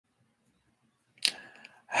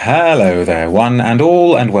Hello there, one and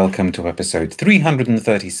all, and welcome to episode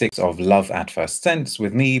 336 of Love at First Sense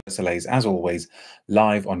with me, Persolaise, as always,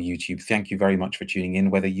 live on YouTube. Thank you very much for tuning in,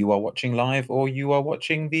 whether you are watching live or you are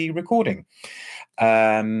watching the recording.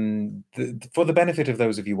 For the benefit of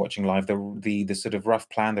those of you watching live, the sort of rough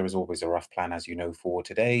plan, there is always a rough plan, as you know, for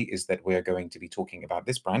today, is that we're going to be talking about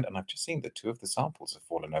this brand, and I've just seen that two of the samples have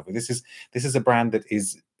fallen over. This is a brand that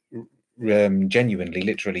is genuinely,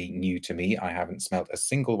 literally new to me. I haven't smelt a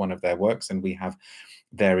single one of their works, and we have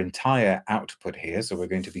their entire output here. So we're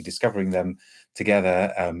going to be discovering them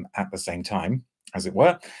together at the same time, as it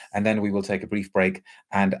were. And then we will take a brief break,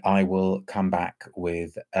 and I will come back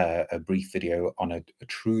with a brief video on a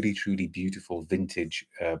truly, truly beautiful vintage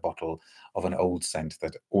bottle of an old scent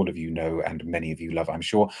that all of you know and many of you love, I'm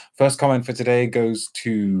sure. First comment for today goes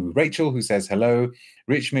to Rachel, who says hello.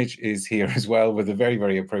 Rich Mitch is here as well with a very,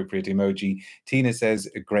 very appropriate emoji. Tina says,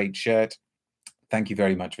 a great shirt. Thank you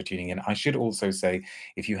very much for tuning in. I should also say,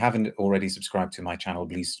 if you haven't already subscribed to my channel,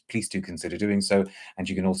 please do consider doing so. And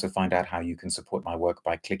you can also find out how you can support my work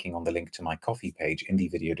by clicking on the link to my Ko-fi page in the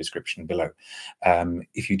video description below.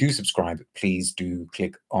 If you do subscribe, please do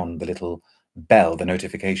click on the little bell, the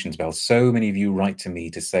notifications bell. So many of you write to me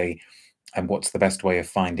to say, what's the best way of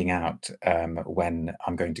finding out when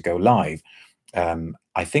I'm going to go live?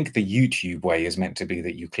 I think the YouTube way is meant to be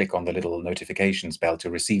that you click on the little notifications bell to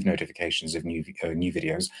receive notifications of new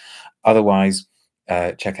videos. Otherwise,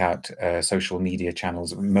 check out social media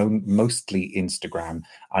channels, mostly Instagram.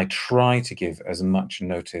 I try to give as much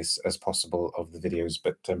notice as possible of the videos,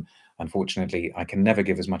 but unfortunately, I can never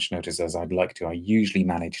give as much notice as I'd like to. I usually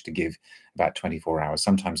manage to give about 24 hours,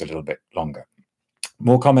 sometimes a little bit longer.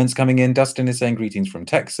 More comments coming in. Dustin is saying greetings from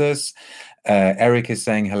Texas. Eric is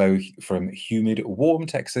saying hello from humid, warm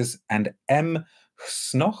Texas. And M.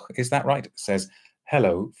 Snoch, is that right? Says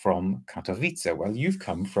hello from Katowice. Well, you've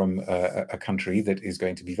come from a country that is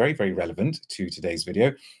going to be very, very relevant to today's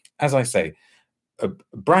video. As I say,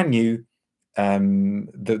 brand new.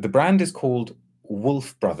 The brand is called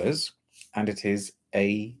Wolf Brothers, and it is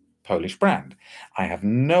a Polish brand. I have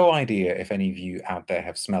no idea if any of you out there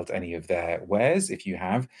have smelt any of their wares. If you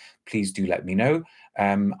have, please do let me know.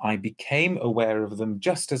 I became aware of them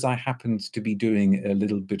just as I happened to be doing a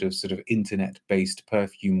little bit of sort of internet-based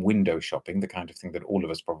perfume window shopping, the kind of thing that all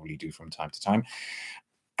of us probably do from time to time.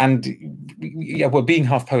 And yeah, well, being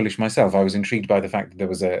half Polish myself, I was intrigued by the fact that there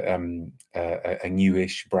was a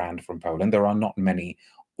newish brand from Poland. There are not many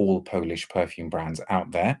all Polish perfume brands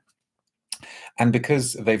out there. And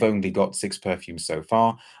because they've only got 6 perfumes so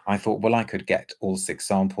far, I thought, well, I could get all 6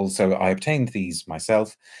 samples. So I obtained these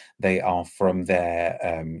myself. They are from their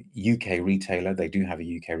UK retailer. They do have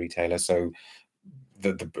a UK retailer. So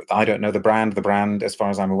I don't know the brand. The brand, as far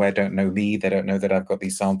as I'm aware, don't know me. They don't know that I've got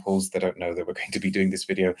these samples. They don't know that we're going to be doing this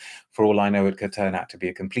video. For all I know, it could turn out to be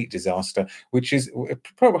a complete disaster, which is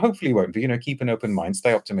hopefully won't be. You know, keep an open mind,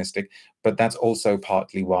 stay optimistic. But that's also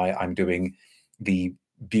partly why I'm doing the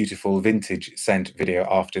beautiful vintage scent video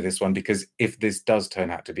after this one, because if this does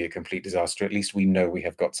turn out to be a complete disaster, at least we know we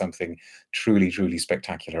have got something truly, truly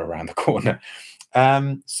spectacular around the corner.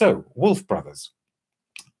 So, Wolf Brothers.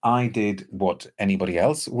 I did what anybody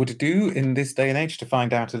else would do in this day and age to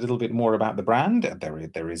find out a little bit more about the brand.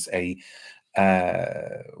 There is a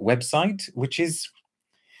website which is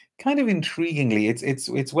kind of intriguingly,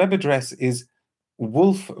 its web address is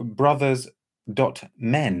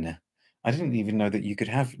wolfbrothers.men. I didn't even know that you could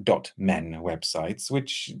have .men websites,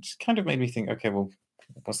 which kind of made me think, okay, well,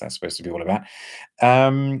 what's that supposed to be all about?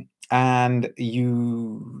 And the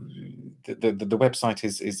website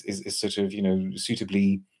is sort of, you know,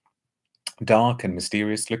 suitably dark and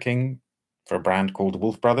mysterious looking for a brand called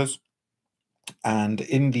Wolf Brothers. And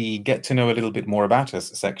in the get to know a little bit more about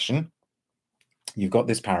us section, you've got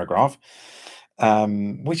this paragraph,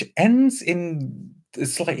 which ends in a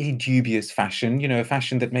slightly dubious fashion, you know, a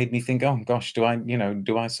fashion that made me think, oh gosh, do I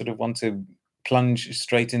sort of want to plunge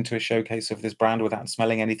straight into a showcase of this brand without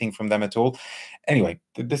smelling anything from them at all? Anyway,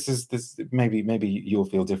 this maybe you'll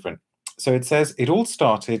feel different. So it says, it all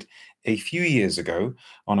started a few years ago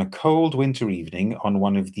on a cold winter evening on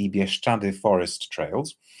one of the Bieszczady forest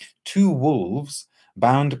trails. 2 wolves,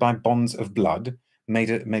 bound by bonds of blood, made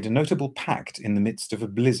a notable pact in the midst of a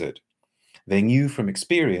blizzard. They knew from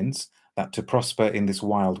experience that to prosper in this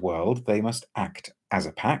wild world, they must act as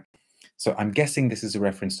a pack. So I'm guessing this is a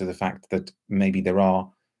reference to the fact that maybe they're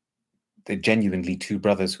genuinely 2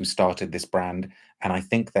 brothers who started this brand, and I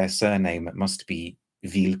think their surname must be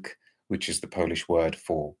Wilk, which is the Polish word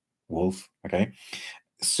for wolf. Okay.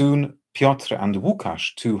 Soon, Piotr and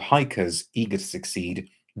Łukasz, 2 hikers eager to succeed,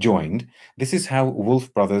 joined, this is how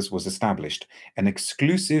Wolf Brothers was established, an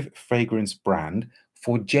exclusive fragrance brand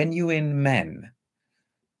for genuine men.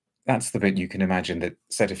 That's the bit you can imagine that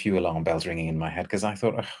set a few alarm bells ringing in my head, because I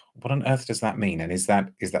thought, what on earth does that mean? And is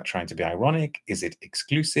that trying to be ironic? Is it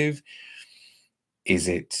exclusive? Is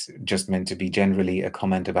it just meant to be generally a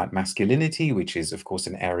comment about masculinity, which is, of course,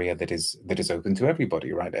 an area that is open to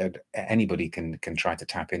everybody, right? Anybody can try to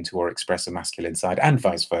tap into or express a masculine side, and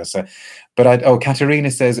vice versa. But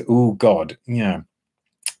Katerina says, "Oh God, yeah."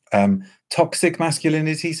 Toxic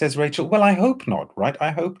masculinity, says Rachel. Well, I hope not, right?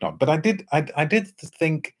 I hope not. But I did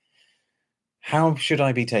think, how should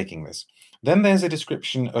I be taking this? Then there's a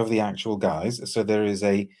description of the actual guys. So there is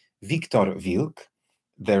a Wiktor Wilk.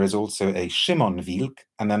 There is also a Szymon Wilk,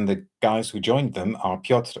 and then the guys who joined them are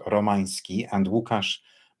Piotr Romański and Łukasz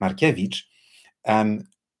Markiewicz. And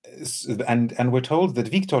we're told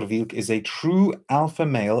that Wiktor Wilk is a true alpha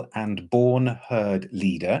male and born herd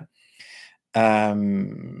leader.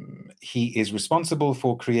 He is responsible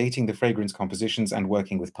for creating the fragrance compositions and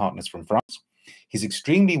working with partners from France. His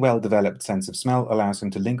extremely well-developed sense of smell allows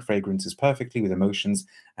him to link fragrances perfectly with emotions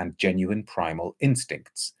and genuine primal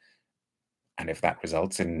instincts. And if that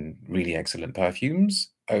results in really excellent perfumes,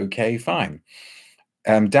 okay, fine.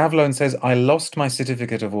 Davlone says, I lost my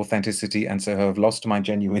certificate of authenticity and so have lost my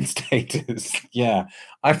genuine status. Yeah,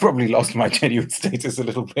 I've probably lost my genuine status a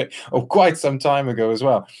little bit, or quite some time ago as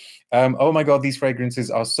well. Oh my God, these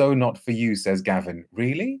fragrances are so not for you, says Gavin.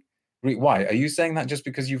 Really? Why? Are you saying that just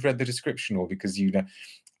because you've read the description, or because you know?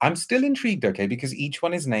 I'm still intrigued, okay, because each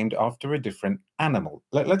one is named after a different animal.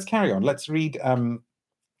 Let's carry on. Let's read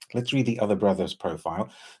the other brothers' profile.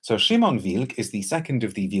 So Szymon Wilk is the second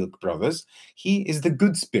of the Wilk brothers. He is the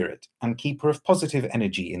good spirit and keeper of positive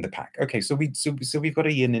energy in the pack. Okay, so we've got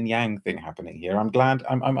a yin and yang thing happening here. I'm glad.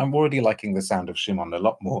 I'm already liking the sound of Szymon a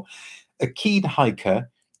lot more. A keen hiker.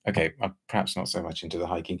 Okay, perhaps not so much into the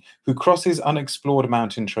hiking, who crosses unexplored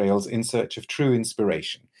mountain trails in search of true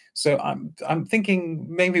inspiration. So I'm thinking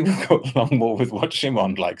maybe we'll go along more with what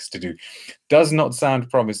Szymon likes to do. Does not sound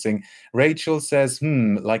promising. Rachel says,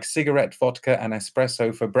 like cigarette, vodka, and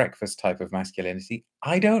espresso for breakfast type of masculinity.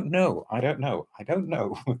 I don't know.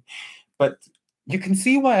 But you can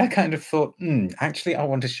see why I kind of thought, actually, I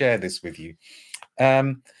want to share this with you.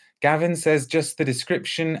 Gavin says, just the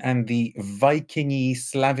description and the Viking-y,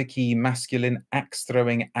 Slavic-y, masculine,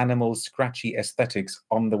 axe-throwing, animal, scratchy aesthetics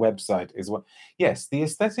on the website is what... Yes, the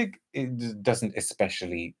aesthetic, it doesn't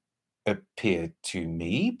especially appear to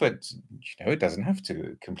me, but, you know, it doesn't have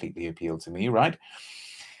to completely appeal to me, right?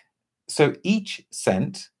 So each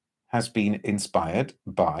scent has been inspired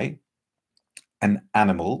by an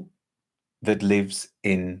animal that lives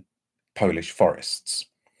in Polish forests.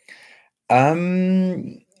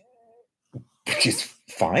 Which is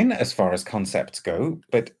fine as far as concepts go,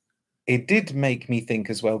 but it did make me think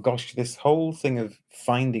as well, gosh, this whole thing of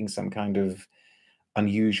finding some kind of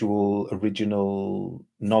unusual, original,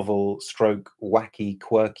 novel, stroke, wacky,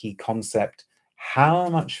 quirky concept, how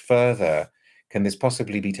much further can this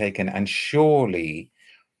possibly be taken? And surely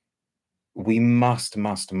we must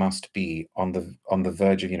be on the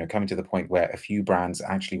verge of, you know, coming to the point where a few brands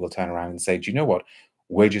actually will turn around and say, do you know what?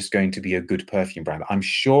 We're just going to be a good perfume brand. I'm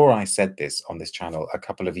sure I said this on this channel a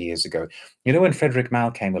couple of years ago. You know, when Frederic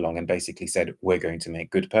Malle came along and basically said, we're going to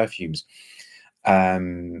make good perfumes.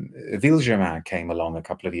 Ville-Germain came along a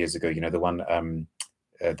couple of years ago, you know, the one,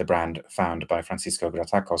 the brand founded by Francisco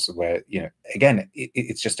Gratakos, where, you know, again,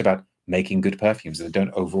 it's just about making good perfumes that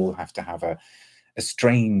don't overall have to have a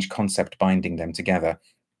strange concept binding them together.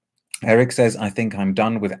 Eric says, I think I'm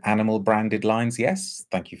done with animal branded lines. Yes,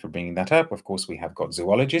 thank you for bringing that up. Of course, we have got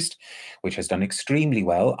Zoologist, which has done extremely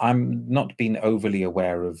well. I'm not been overly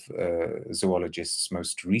aware of Zoologist's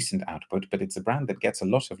most recent output, but it's a brand that gets a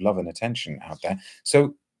lot of love and attention out there.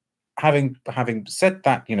 So having said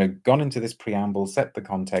that, you know, gone into this preamble, set the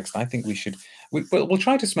context, I think we'll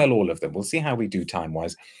try to smell all of them. We'll see how we do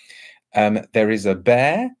time-wise. There is a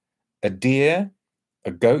bear, a deer, a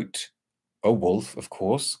goat, a wolf, of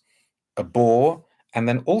course, a boar, and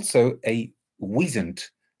then also a Wisent.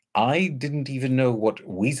 I didn't even know what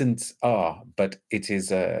Wisents are, but it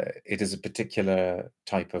is a particular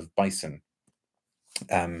type of bison.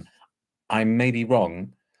 I may be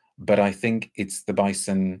wrong, but I think it's the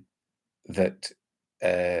bison that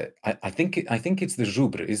I think it's the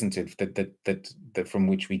żubr, isn't it? That from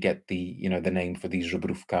which we get the, you know, the name for the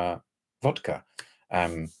żubrówka vodka.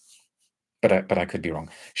 But I could be wrong.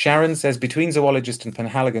 Sharon says, between Zoologist and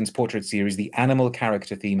Penhaligon's portrait series, the animal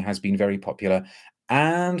character theme has been very popular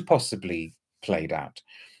and possibly played out.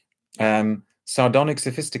 Sardonic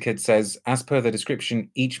Sophisticate says, as per the description,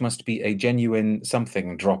 each must be a genuine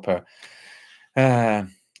something dropper.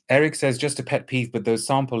 Eric says, just a pet peeve, but those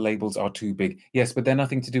sample labels are too big. Yes, but they're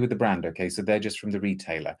nothing to do with the brand, okay? So they're just from the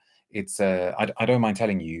retailer. It's I don't mind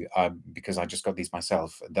telling you, because I just got these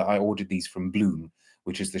myself, that I ordered these from Bloom,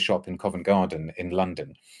 which is the shop in Covent Garden in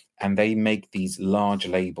London. And they make these large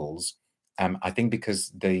labels. I think because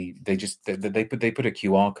they put a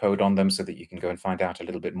QR code on them so that you can go and find out a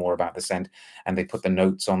little bit more about the scent, and they put the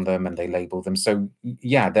notes on them and they label them. So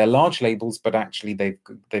yeah, they're large labels, but actually they've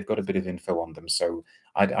got a bit of info on them. So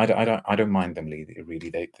I don't mind them really.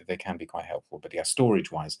 They can be quite helpful. But yeah,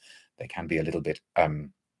 storage wise, they can be a little bit of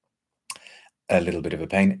a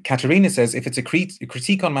pain. Katerina says, if it's a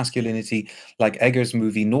critique on masculinity, like Eggers'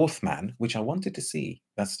 movie Northman, which I wanted to see,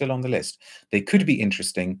 that's still on the list, they could be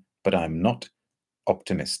interesting, but I'm not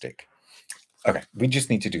optimistic. Okay, we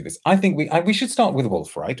just need to do this. I think we should start with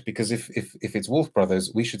Wolf, right? Because if it's Wolf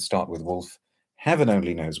Brothers, we should start with Wolf. Heaven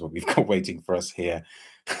only knows what we've got waiting for us here.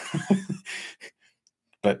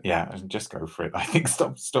 But yeah, just go for it. I think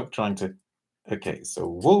stop trying to. Okay, so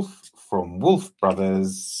Wolf from Wolf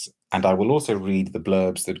Brothers. And I will also read the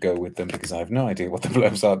blurbs that go with them because I have no idea what the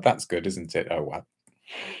blurbs are. That's good, isn't it? Oh, wow.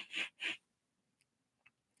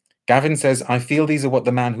 Gavin says, I feel these are what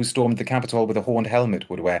the man who stormed the Capitol with a horned helmet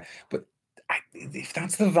would wear. But if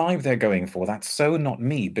that's the vibe they're going for, that's so not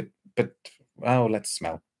me. But oh, let's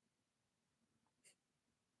smell.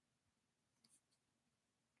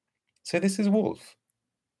 So this is Wolf.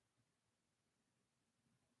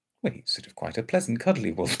 Well, he's sort of quite a pleasant,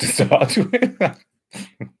 cuddly wolf to start with.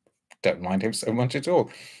 Don't mind him so much at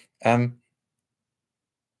all.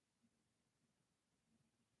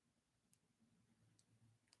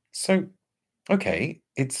 So, okay,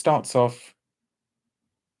 it starts off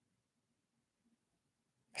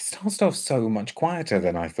so much quieter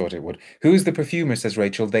than I thought it would. Who is the perfumer, says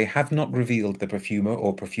Rachel. They have not revealed the perfumer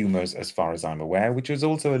or perfumers as far as I'm aware, which is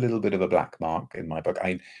also a little bit of a black mark in my book.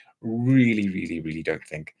 I really, really, really don't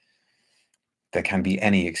think there can be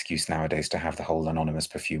any excuse nowadays to have the whole anonymous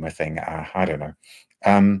perfumer thing. I don't know.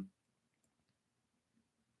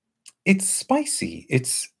 It's spicy.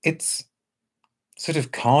 It's sort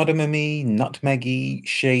of cardamom-y, nutmeggy,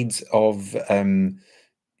 shades of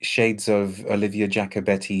Olivia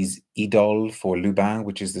Jacobetti's Idole for Lubin,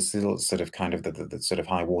 which is the still sort of kind of the sort of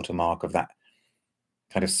high watermark of that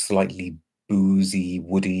kind of slightly boozy,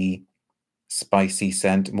 woody, spicy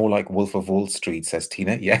scent, more like Wolf of Wall Street, says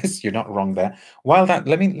Tina. Yes, you're not wrong there. While that,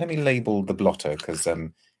 let me label the blotter, because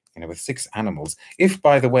with 6 animals. If,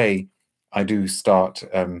 by the way, I do start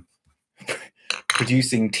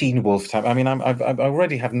producing teen wolf type, I mean, I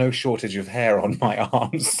already have no shortage of hair on my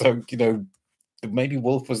arms, so maybe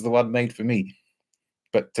wolf was the one made for me.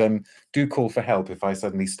 But do call for help if I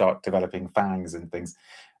suddenly start developing fangs and things.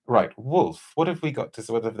 Right, wolf. What have they got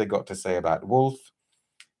to say about wolf?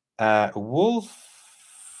 Wolf,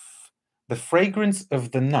 the fragrance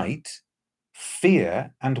of the night,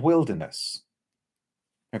 fear and wilderness.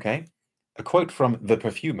 Okay. A quote from the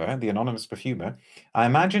perfumer, the anonymous perfumer. I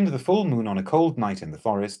imagined the full moon on a cold night in the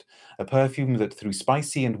forest, a perfume that through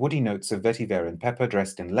spicy and woody notes of vetiver and pepper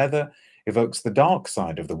dressed in leather evokes the dark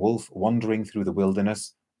side of the wolf wandering through the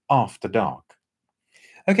wilderness after dark.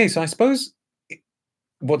 Okay, so I suppose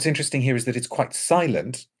what's interesting here is that it's quite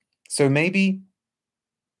silent. So maybe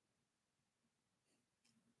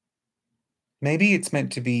it's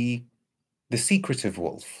meant to be the secretive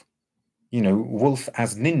wolf. Wolf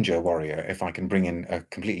as ninja warrior, if I can bring in a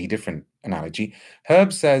completely different analogy.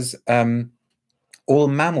 Herb says, all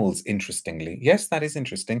mammals, interestingly. Yes, that is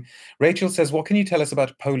interesting. Rachel says, what can you tell us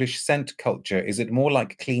about Polish scent culture? Is it more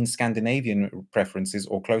like clean Scandinavian preferences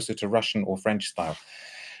or closer to Russian or French style?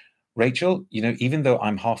 Rachel, even though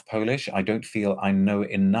I'm half Polish, I don't feel I know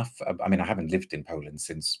enough. I mean, I haven't lived in Poland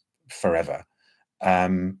since forever.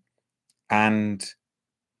 And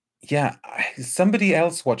yeah, somebody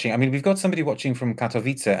else watching. I mean, we've got somebody watching from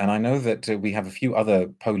Katowice, and I know that we have a few other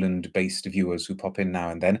Poland-based viewers who pop in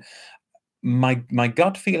now and then. My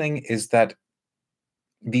gut feeling is that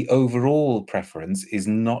the overall preference is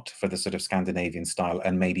not for the sort of Scandinavian style,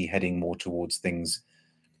 and maybe heading more towards things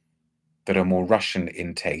that are more Russian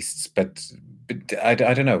in tastes. But I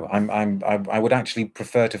don't know. I would actually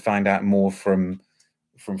prefer to find out more from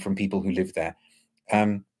people who live there.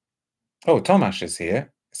 Oh, Tomasz is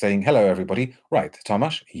here saying, hello, everybody. Right,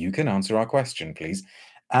 Tomasz, you can answer our question, please.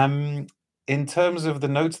 In terms of the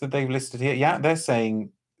notes that they've listed here, yeah, they're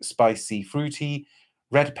saying spicy, fruity,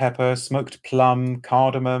 red pepper, smoked plum,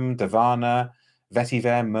 cardamom, davana,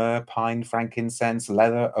 vetiver, myrrh, pine, frankincense,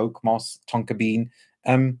 leather, oak moss, tonka bean.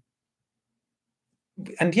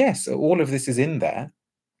 and yes, all of this is in there.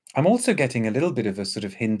 I'm also getting a little bit of a sort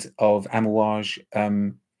of hint of Amouage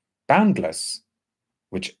Boundless,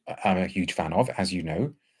 which I'm a huge fan of, as you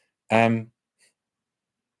know.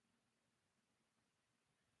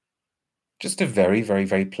 Just a very, very,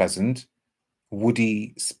 very pleasant,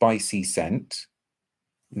 woody, spicy scent.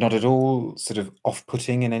 Not at all sort of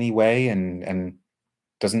off-putting in any way, and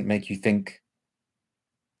doesn't make you think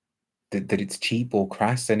that it's cheap or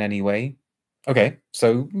crass in any way. Okay,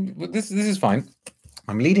 so this is fine.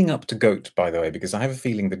 I'm leading up to goat, by the way, because I have a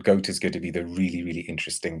feeling that goat is going to be the really, really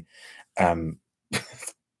interesting,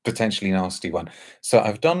 potentially nasty one. So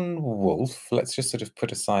I've done wolf. Let's just sort of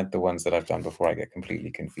put aside the ones that I've done before I get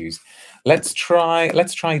completely confused. Let's try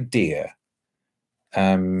deer.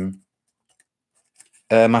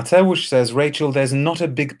 Mateusz says, Rachel, there's not a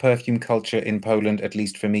big perfume culture in Poland, at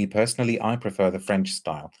least for me personally. I prefer the French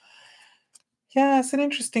style. Yeah, it's an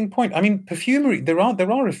interesting point. I mean, perfumery, there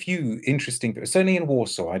are a few interesting, certainly in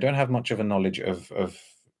Warsaw. I don't have much of a knowledge of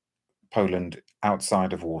Poland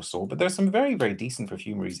outside of Warsaw, but there's some very, very decent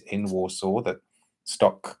perfumeries in Warsaw that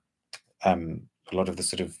stock a lot of the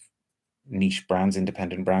sort of niche brands,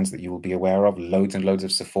 independent brands that you will be aware of, loads and loads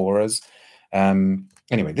of Sephoras.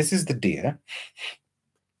 Anyway, this is the deer.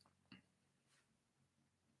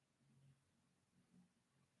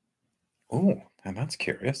 Oh, and that's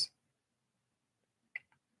curious.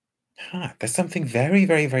 There's something very,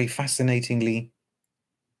 very, very fascinatingly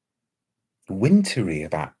wintry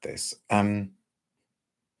about this. And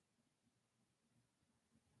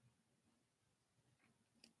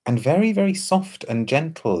very, very soft and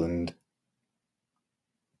gentle and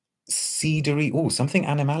cedary. Oh, something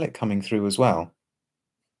animalic coming through as well.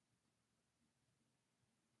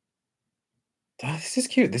 This is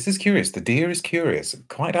cute. This is curious. The deer is curious.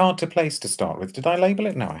 Quite hard to place to start with. Did I label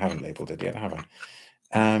it? No, I haven't labeled it yet, have I?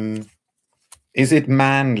 Is it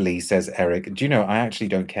manly, says Eric. Do you know, I actually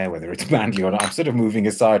don't care whether it's manly or not. I'm sort of moving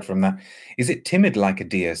aside from that. Is it timid like a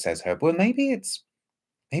deer, says Herb? Well, maybe it's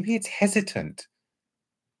hesitant.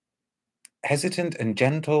 Hesitant and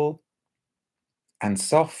gentle and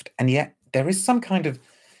soft, and yet there is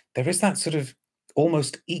that sort of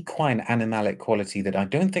almost equine animalic quality that I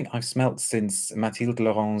don't think I've smelt since Mathilde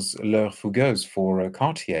Laurent's L'Heure Fougueuse for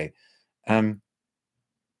Cartier.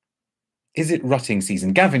 Is it rutting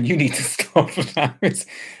season? Gavin, you need to stop now.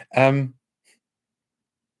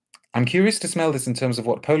 I'm curious to smell this in terms of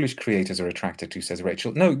what Polish creators are attracted to, says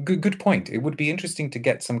Rachel. No, good point. It would be interesting to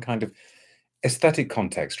get some kind of aesthetic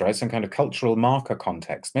context, right? Some kind of cultural marker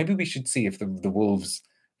context. Maybe we should see if the wolves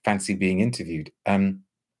fancy being interviewed.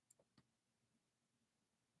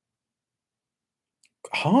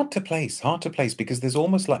 Hard to place because there's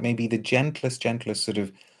almost like maybe the gentlest sort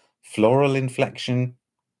of floral inflection,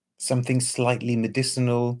 something slightly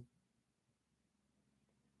medicinal.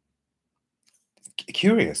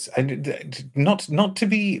 Curious, and not to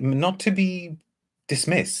be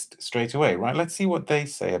dismissed straight away, right? Let's see what they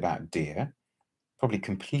say about deer. Probably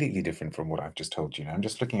completely different from what I've just told you now. I'm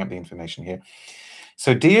just looking up the information here.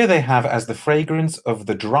 So deer they have as the fragrance of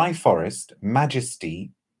the dry forest,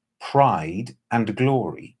 majesty, pride, and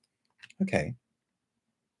glory. Okay.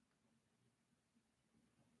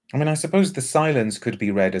 I mean, I suppose the silence could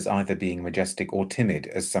be read as either being majestic or timid,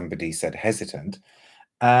 as somebody said, hesitant.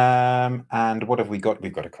 And what have we got?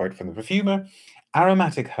 We've got a quote from the perfumer.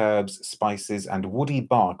 Aromatic herbs, spices, and woody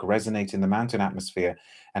bark resonate in the mountain atmosphere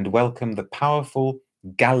and welcome the powerful,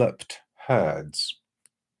 galloped herds.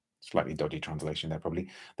 Slightly dodgy translation there, probably.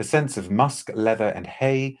 The sense of musk, leather, and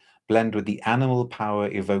hay blend with the animal power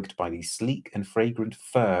evoked by the sleek and fragrant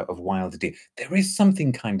fur of wild deer. There is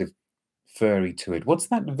something kind of furry to it. What's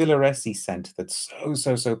that Villoresi scent that's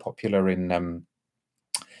so popular in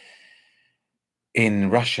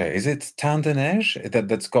Russia? Is it Tandanej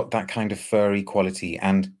that's got that kind of furry quality?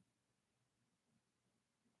 And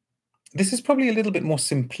this is probably a little bit more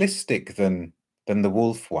simplistic than the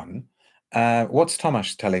wolf one. What's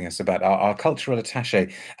Tomasz telling us about our cultural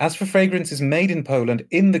attaché? As for fragrances made in Poland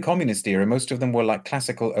in the communist era, most of them were like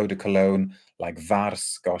classical eau de cologne, like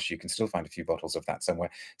Vars. Gosh, you can still find a few bottles of that somewhere.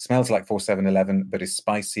 Smells like 4711, but is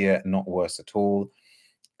spicier, not worse at all.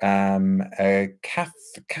 Cather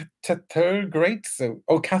Great. So,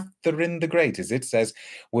 Catherine the Great, is it? Says,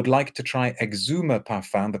 would like to try Exuma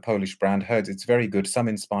Parfum, the Polish brand. Heard it's very good. Some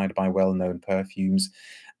inspired by well-known perfumes.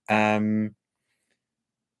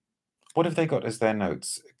 What have they got as their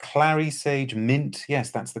notes? Clary sage, mint.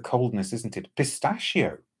 Yes, that's the coldness, isn't it?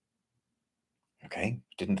 Pistachio. Okay,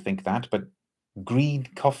 didn't think that, but green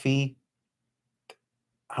coffee.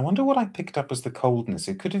 I wonder what I picked up as the coldness.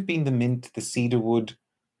 It could have been the mint, the cedarwood.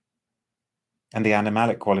 and the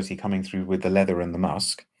animalic quality coming through with the leather and the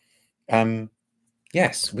musk.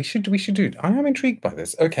 Yes, we should do it. I am intrigued by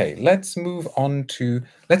this. Okay, let's move on to,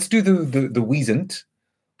 let's do the Wisent,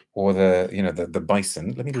 or the, you know, the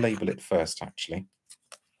bison. Let me label it first, actually.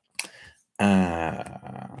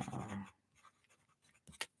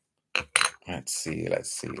 Let's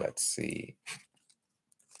see.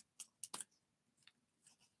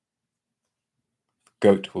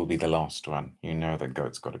 Goat will be the last one. You know that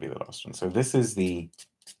goat's got to be the last one. So this is the,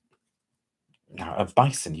 now a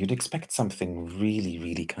bison. You'd expect something really,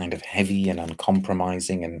 really kind of heavy and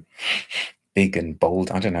uncompromising and big and bold.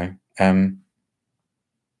 I don't know.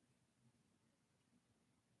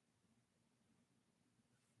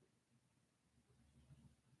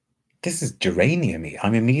 This is geranium-y.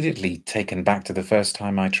 I'm immediately taken back to the first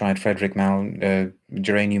time I tried Frederic Malle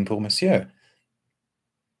Geranium pour Monsieur.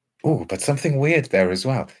 Oh, but something weird there as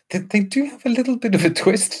well. They do have a little bit of a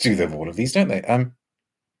twist to them, all of these, don't they?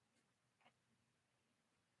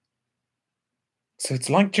 So it's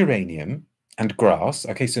like geranium and grass.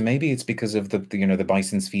 Okay, so maybe it's because of the you know, the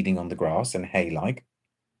bison's feeding on the grass and hay-like,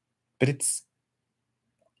 but it's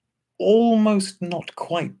almost not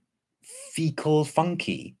quite fecal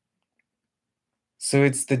funky. So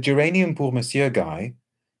it's the geranium pour Monsieur guy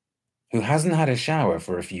who hasn't had a shower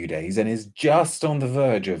for a few days and is just on the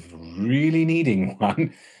verge of really needing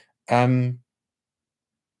one.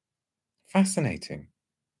 Fascinating.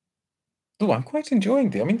 Oh, I'm quite enjoying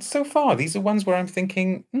them. I mean, so far, these are ones where I'm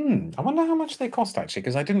thinking, I wonder how much they cost, actually,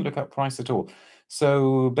 because I didn't look up price at all.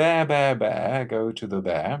 So bear, go to the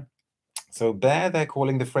bear. So bear, they're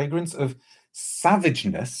calling the fragrance of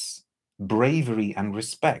savageness, bravery, and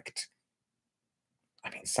respect. I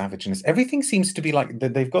mean, savageness. Everything seems to be like,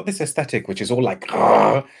 they've got this aesthetic, which is all like,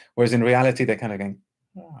 whereas in reality, they're kind of going,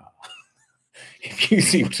 if you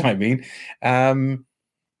see what I mean.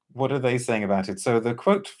 What are they saying about it? So the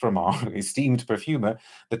quote from our esteemed perfumer,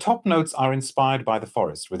 the top notes are inspired by the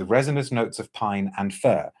forest, with resinous notes of pine and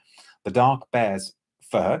fir. The dark bear's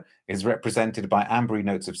fir is represented by ambery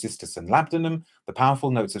notes of cistus and labdanum. The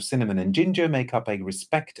powerful notes of cinnamon and ginger make up a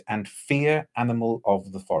respect and fear animal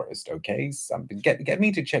of the forest. Okay, get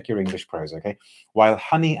me to check your English prose, okay? While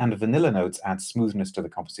honey and vanilla notes add smoothness to the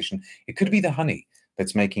composition. It could be the honey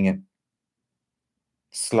that's making it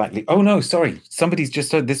slightly. Oh no, sorry. Somebody's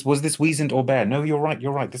just said this. Was this Wisent or Bear? No, you're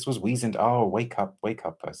right. This was Wisent. Oh, wake up,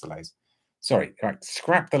 Persolaise. Sorry. All right,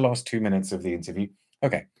 scrap the last 2 minutes of the interview.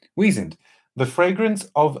 Okay, Wisent. The fragrance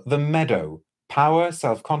of the meadow. Power,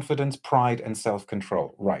 self-confidence, pride, and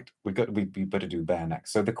self-control. Right. We better do Bear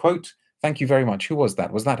next. So the quote. Thank you very much. Who was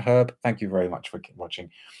that? Was that Herb? Thank you very much for watching.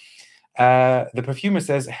 The perfumer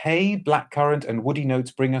says, hay, blackcurrant, and woody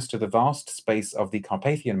notes bring us to the vast space of the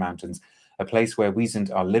Carpathian Mountains, a place where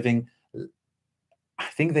Wisent are living. I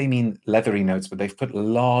think they mean leathery notes, but they've put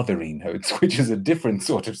lathery notes, which is a different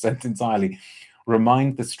sort of scent entirely.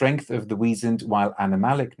 Remind the strength of the Wisent, while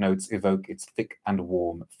animalic notes evoke its thick and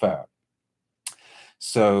warm fur.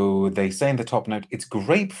 So they say in the top note, it's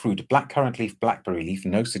grapefruit, blackcurrant leaf, blackberry leaf,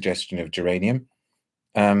 no suggestion of geranium.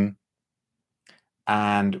 And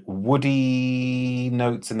woody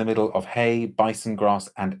notes in the middle of hay, bison grass,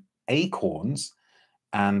 and acorns,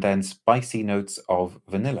 and then spicy notes of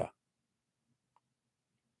vanilla.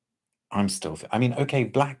 I'm still, I mean, okay,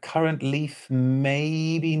 blackcurrant leaf,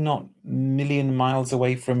 maybe not a million miles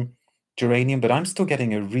away from geranium, but I'm still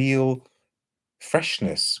getting a real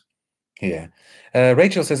freshness here.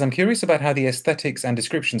 Rachel says, I'm curious about how the aesthetics and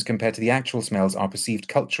descriptions compared to the actual smells are perceived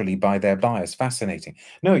culturally by their buyers. Fascinating.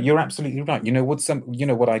 No, you're absolutely right. You know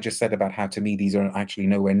what I just said about how, to me, these are actually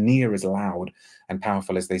nowhere near as loud and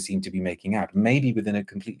powerful as they seem to be making out. Maybe within a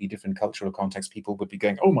completely different cultural context, people would be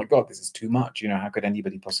going, oh my God, this is too much. You know, how could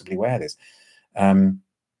anybody possibly wear this?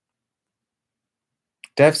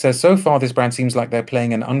 Dev says, so far this brand seems like they're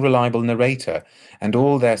playing an unreliable narrator and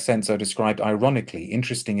all their scents are described ironically.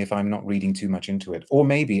 Interesting if I'm not reading too much into it. Or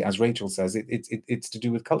maybe, as Rachel says, it's to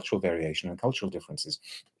do with cultural variation and cultural differences.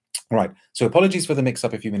 Right, so apologies for the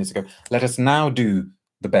mix-up a few minutes ago. Let us now do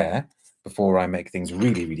the bear before I make things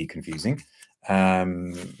really, really confusing.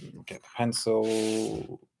 Get the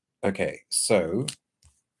pencil. Okay, so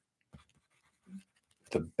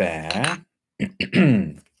the bear...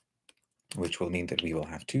 which will mean that we will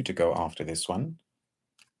have 2 to go after this one.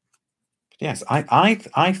 But yes,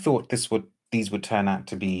 I thought these would turn out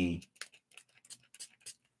to be,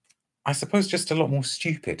 I suppose, just a lot more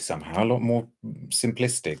stupid somehow, a lot more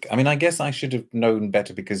simplistic. I mean, I guess I should have known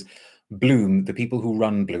better, because Bloom, the people who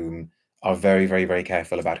run Bloom, are very, very, very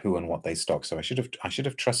careful about who and what they stock. So I should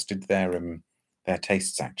have trusted their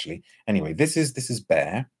tastes, actually. Anyway, this is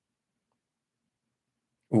Bear.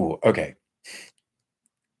 Ooh, okay.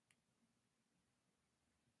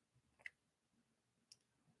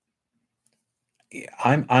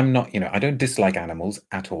 I'm not, I don't dislike animals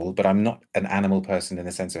at all, but I'm not an animal person in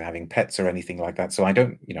the sense of having pets or anything like that. So I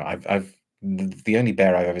don't, I've the only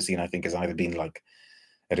bear I've ever seen, I think, has either been like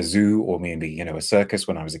at a zoo or maybe, a circus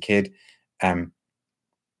when I was a kid.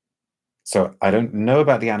 So I don't know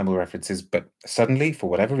about the animal references, but suddenly, for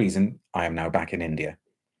whatever reason, I am now back in India.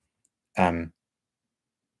 Um,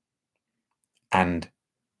 and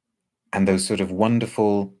those sort of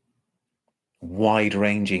wonderful,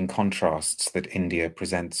 wide-ranging contrasts that India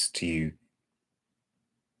presents to you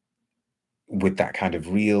with that kind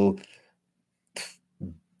of real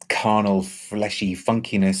carnal, fleshy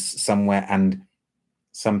funkiness somewhere and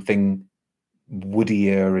something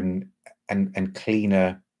woodier and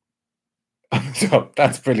cleaner. So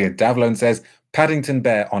that's brilliant. Davlon says Paddington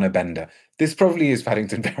Bear on a bender. This probably is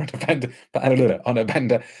Paddington Bear on a bender. On a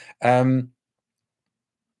bender.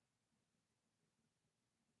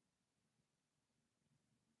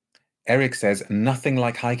 Eric says nothing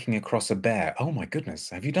like hiking across a bear. Oh my goodness,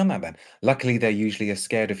 have you done that then? Luckily, they're usually as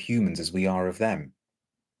scared of humans as we are of them.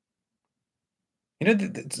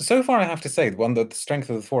 So far I have to say, the strength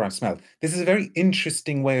of the four I've smelled, this is a very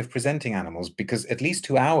interesting way of presenting animals because, at least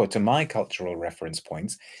to my cultural reference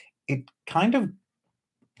points, it kind of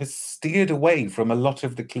has steered away from a lot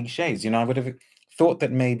of the cliches. I would have thought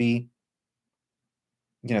that maybe,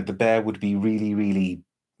 the bear would be really, really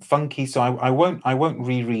funky. So I won't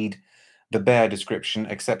reread the bear description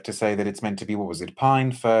except to say that it's meant to be, what was it?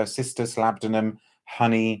 Pine, fir, cistus, labdanum,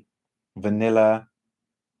 honey, vanilla.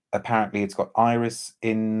 Apparently, it's got iris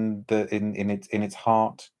in its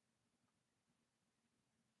heart.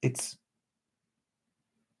 It's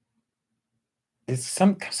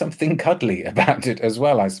something cuddly about it as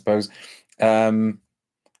well, I suppose.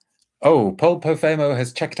 Oh, Pulpofemo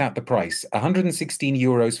has checked out the price. 116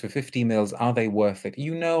 euros for 50 mils. Are they worth it?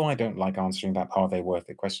 I don't like answering that "are they worth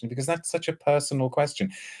it" question because that's such a personal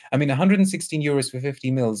question. I mean, 116 euros for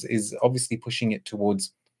 50 mils is obviously pushing it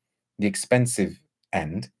towards the expensive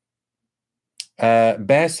end.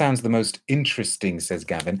 Bear sounds the most interesting, says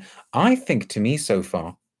Gavin. I think, to me so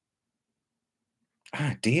far,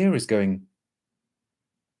 deer is going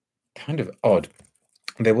kind of odd.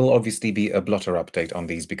 There will obviously be a blotter update on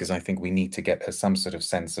these because I think we need to get some sort of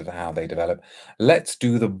sense of how they develop. Let's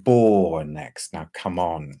do the boar next. Now, come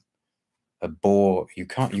on. A boar, you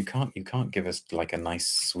can't give us like a nice,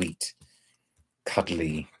 sweet,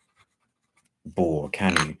 cuddly boar,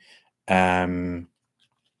 can you?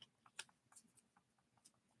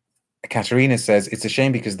 Katerina says it's a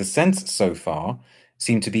shame because the scents so far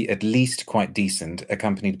seem to be at least quite decent,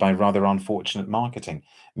 accompanied by rather unfortunate marketing.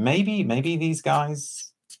 Maybe these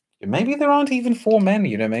guys, maybe there aren't even four men.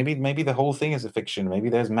 Maybe the whole thing is a fiction. Maybe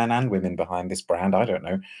there's men and women behind this brand. I don't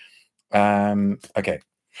know. Okay,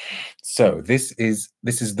 so this is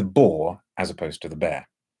the boar as opposed to the bear.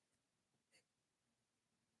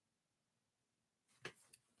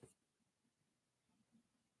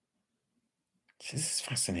 This is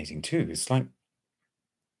fascinating too. It's like,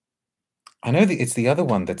 I know that it's the other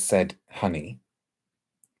one that said honey,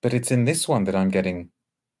 but it's in this one that I'm getting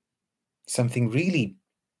something really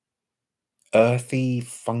earthy,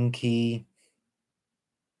 funky,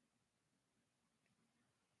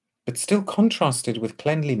 but still contrasted with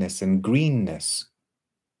cleanliness and greenness.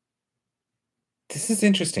 This is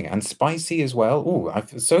interesting and spicy as well.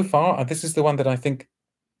 Oh, so far this is the one that I think,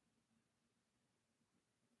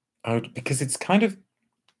 because it's kind of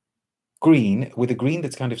green with a green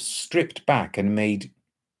that's kind of stripped back and made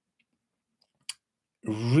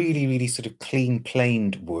really, really sort of clean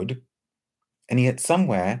planed wood, and yet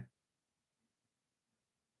somewhere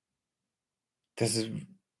there's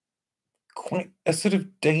quite a sort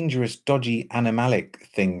of dangerous, dodgy animalic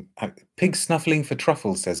thing. Pig snuffling for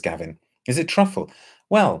truffle, says Gavin. Is it truffle?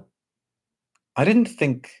 Well, I didn't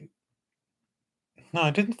think. No, I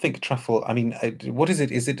didn't think truffle. I mean, what is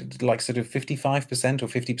it? Is it like sort of 55% or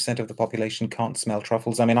 50% of the population can't smell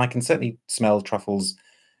truffles? I mean, I can certainly smell truffles,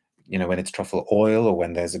 when it's truffle oil or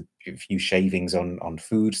when there's a few shavings on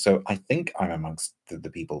food. So I think I'm amongst the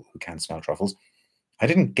people who can smell truffles. I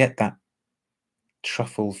didn't get that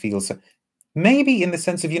truffle feel. So maybe in the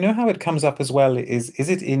sense of, how it comes up as well is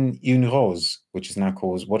it in Une Rose, which is now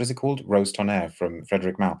called, what is it called? Rose Tonnerre from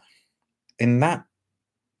Frederic Malle. In that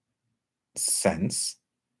sense,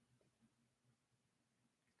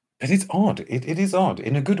 but it's odd. It is odd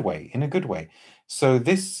in a good way, So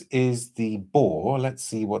this is the boar. Let's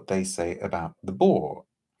see what they say about the boar.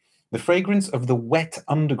 The fragrance of the wet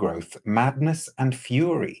undergrowth, madness and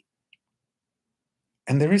fury.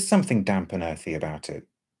 And there is something damp and earthy about it.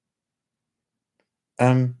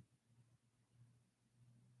 In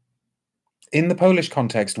the Polish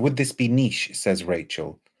context, would this be niche, says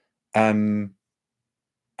Rachel? I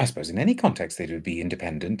suppose in any context it would be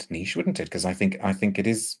independent, niche, wouldn't it? Because I think it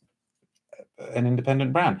is an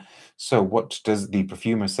independent brand. So what does the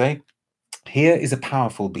perfumer say? Here is a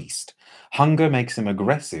powerful beast. Hunger makes him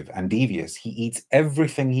aggressive and devious. He eats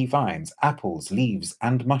everything he finds, apples, leaves,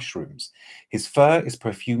 and mushrooms. His fur is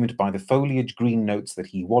perfumed by the foliage green notes that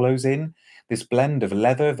he wallows in. This blend of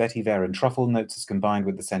leather, vetiver, and truffle notes is combined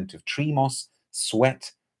with the scent of tree moss,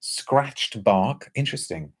 sweat, scratched bark.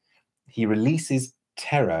 Interesting. He releases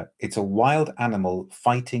terror. It's a wild animal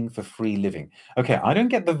fighting for free living. Okay, I don't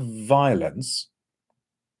get the violence.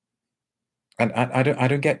 And I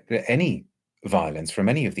don't get any violence from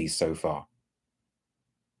any of these so far.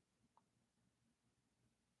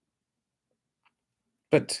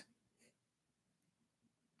 But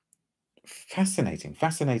fascinating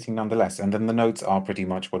nonetheless. And then the notes are pretty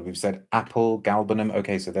much what we've said. Apple, galbanum.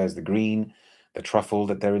 Okay, so there's the green, the truffle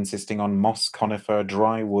that they're insisting on, moss, conifer,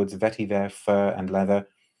 dry woods, vetiver, fir, and leather.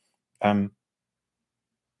 And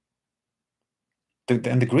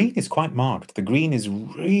the green is quite marked. The green is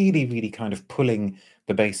really, really kind of pulling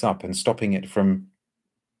the base up and stopping it from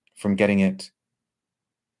getting it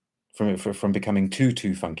from becoming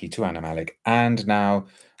too funky, too animalic. And now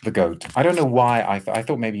the goat. I don't know why I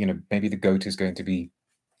thought maybe maybe the goat is going to be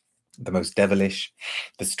the most devilish,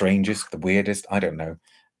 the strangest, the weirdest. I don't know.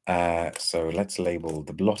 So let's label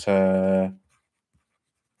the blotter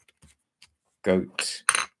goat.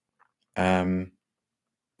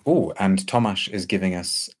 Oh, and Tomasz is giving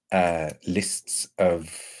us lists of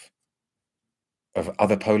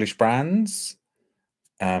other Polish brands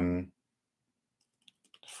for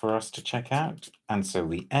us to check out. And so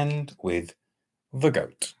we end with the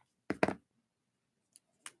goat.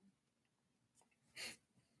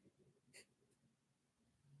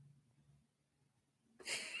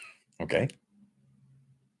 Okay.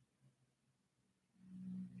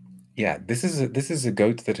 Yeah, this is a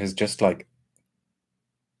goat that has just like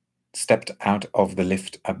stepped out of the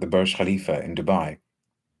lift at the Burj Khalifa in Dubai.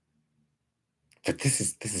 But this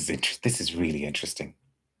is really interesting.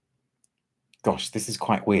 Gosh, this is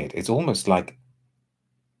quite weird. It's almost like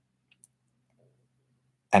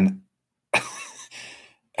a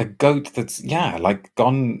goat that's like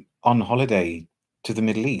gone on holiday to the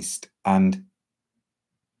Middle East and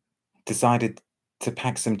decided to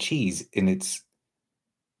pack some cheese in its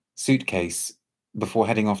suitcase before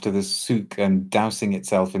heading off to the souk and dousing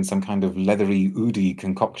itself in some kind of leathery oudi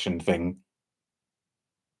concoction thing.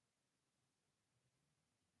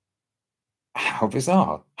 How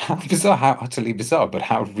bizarre. How bizarre, how utterly bizarre, but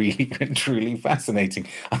how really and truly fascinating.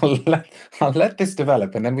 I'll let this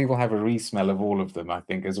develop and then we will have a re-smell of all of them, I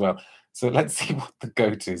think, as well. So let's see what the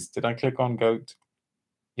goat is. Did I click on goat?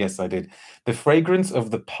 Yes, I did. The fragrance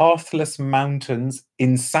of the pathless mountains,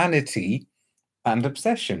 insanity, and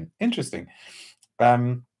obsession. Interesting.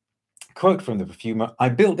 Quote from the perfumer, I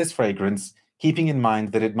built this fragrance keeping in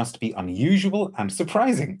mind that it must be unusual and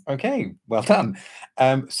surprising. Okay, well done.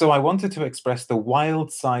 So I wanted to express the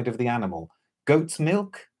wild side of the animal. Goat's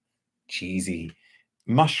milk, cheesy.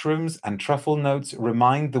 Mushrooms and truffle notes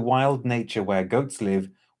remind the wild nature where goats live,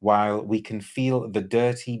 while we can feel the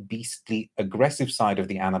dirty, beastly, aggressive side of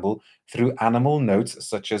the animal through animal notes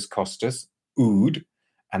such as costus, oud,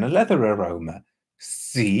 and a leather aroma.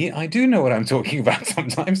 See, I do know what I'm talking about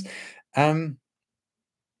sometimes.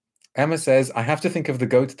 Emma says, I have to think of the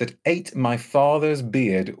goat that ate my father's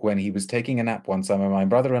beard when he was taking a nap one summer. My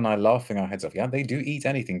brother and I laughing our heads off. Yeah, they do eat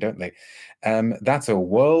anything, don't they? That's a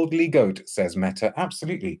worldly goat, says Meta.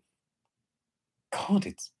 Absolutely.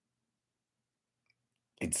 God,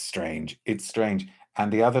 it's strange. It's strange.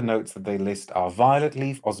 And the other notes that they list are violet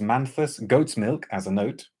leaf, osmanthus, goat's milk as a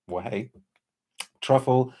note. Well, hey.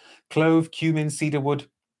 Truffle, clove, cumin, cedarwood,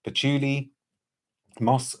 patchouli,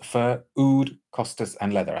 moss, fir, oud, costus,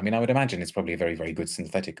 and leather. I mean, I would imagine it's probably a very, very good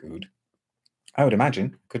synthetic oud. I would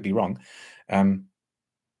imagine. Could be wrong. How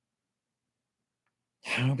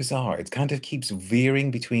bizarre. It kind of keeps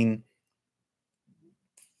veering between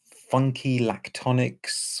funky, lactonic,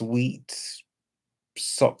 sweet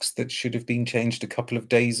socks that should have been changed a couple of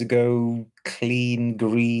days ago, clean,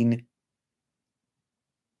 green.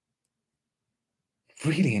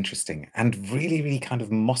 Really interesting and really, really kind of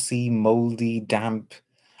mossy, moldy, damp.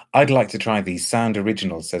 I'd like to try these. Sound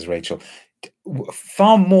original, says Rachel.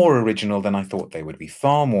 Far more original than I thought they would be.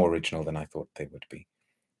 Far more original than I thought they would be.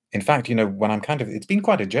 In fact, when I'm it's been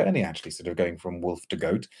quite a journey actually, sort of going from wolf to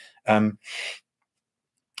goat.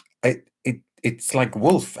 It's like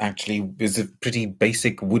wolf actually is a pretty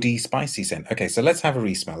basic woody, spicy scent. Okay, so let's have a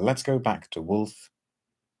re-smell. Let's go back to wolf.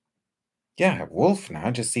 Yeah, wolf now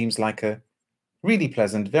just seems like a really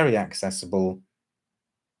pleasant, very accessible,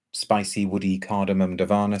 spicy, woody cardamom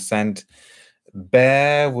davana scent.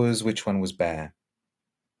 Bear was, which one was bear?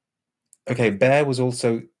 Okay, bear was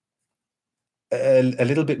also a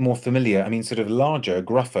little bit more familiar. I mean, sort of larger,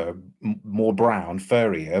 gruffer, more brown,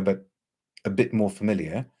 furrier, but a bit more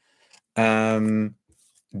familiar.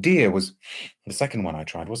 Deer was the second one I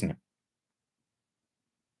tried, wasn't it?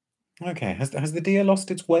 Okay, has the deer lost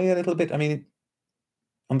its way a little bit? I mean,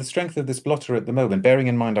 on the strength of this blotter at the moment, bearing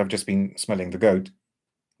in mind I've just been smelling the goat,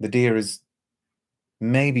 the deer is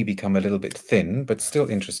maybe become a little bit thin, but still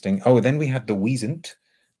interesting. Oh, then we had the Wisent.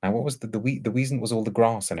 Now, what was the Wisent was all the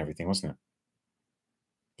grass and everything, wasn't it?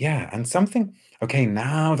 Yeah, and something. Okay,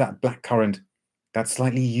 now that blackcurrant, that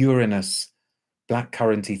slightly urinous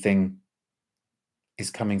blackcurranty thing is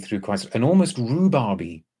coming through quite, and almost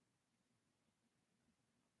rhubarby.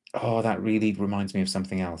 Oh, that really reminds me of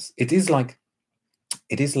something else. It is like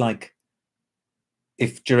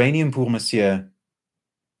if Geranium pour Monsieur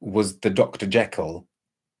was the Dr. Jekyll,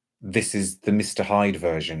 this is the Mr. Hyde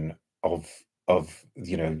version of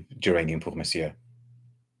Geranium pour Monsieur.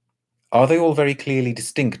 Are they all very clearly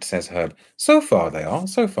distinct, says Herb. So far they are,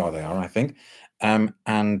 I think. And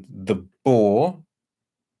the Boar,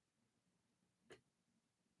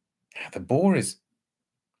 is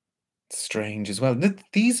strange as well.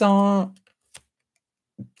 These are,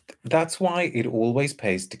 that's why it always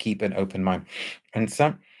pays to keep an open mind. And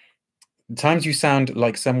sometimes you sound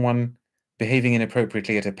like someone behaving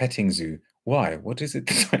inappropriately at a petting zoo. Why? What is it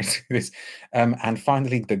that I do this? And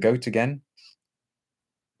finally, the goat again.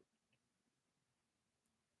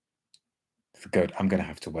 The goat. I'm going to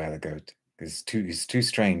have to wear the goat. It's too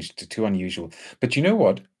strange, too unusual. But you know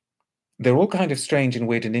what? They're all kind of strange and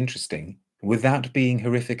weird and interesting without being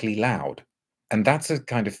horrifically loud. And that's a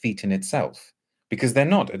kind of feat in itself, because they're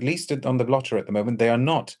not, at least on the blotter at the moment, they are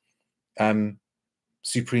not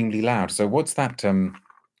supremely loud. So what's that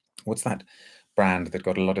brand that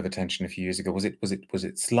got a lot of attention a few years ago? Was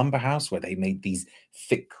it Slumber House, where they made these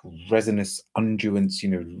thick resinous unguents,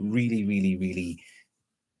 really, really, really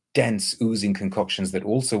dense oozing concoctions that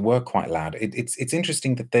also were quite loud. It's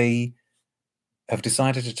interesting that they have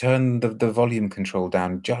decided to turn the volume control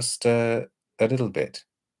down just a little bit.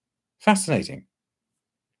 Fascinating.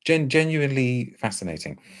 Genuinely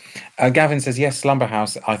fascinating. Gavin says, yes, Slumber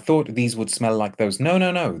House. I thought these would smell like those. No.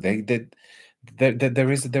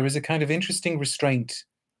 There is a kind of interesting restraint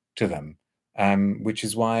to them, which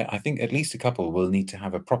is why I think at least a couple will need to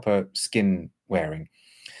have a proper skin wearing.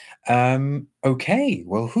 Okay,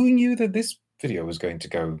 well, who knew that this video was going to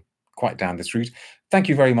go quite down this route? Thank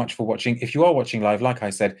you very much for watching. If you are watching live, like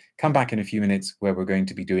I said, come back in a few minutes where we're going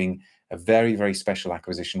to be doing a very, very special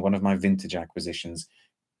acquisition, one of my vintage acquisitions.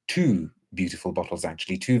 2 beautiful bottles,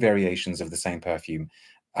 actually, 2 variations of the same perfume.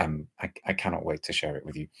 I cannot wait to share it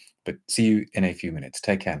with you. But see you in a few minutes.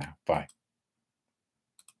 Take care now. Bye.